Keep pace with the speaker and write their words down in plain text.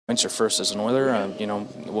It's your first as an Oiler.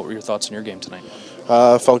 What were your thoughts on your game tonight?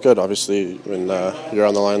 Felt good. Obviously, when you're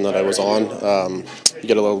on the line that I was on, you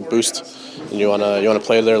get a little boost, and you wanna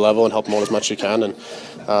play at their level and help them out as much as you can. And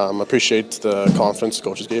appreciate the confidence the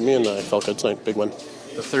coaches gave me, and I felt good tonight. Big win.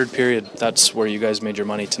 The third period, that's where you guys made your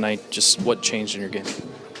money tonight. Just what changed in your game?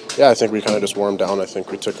 Yeah, I think we kind of just warmed down. I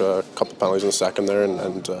think we took a couple penalties in the second there,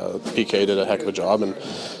 and PK did a heck of a job. And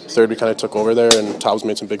third, we kind of took over there, and Taubes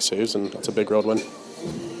made some big saves, and that's a big road win.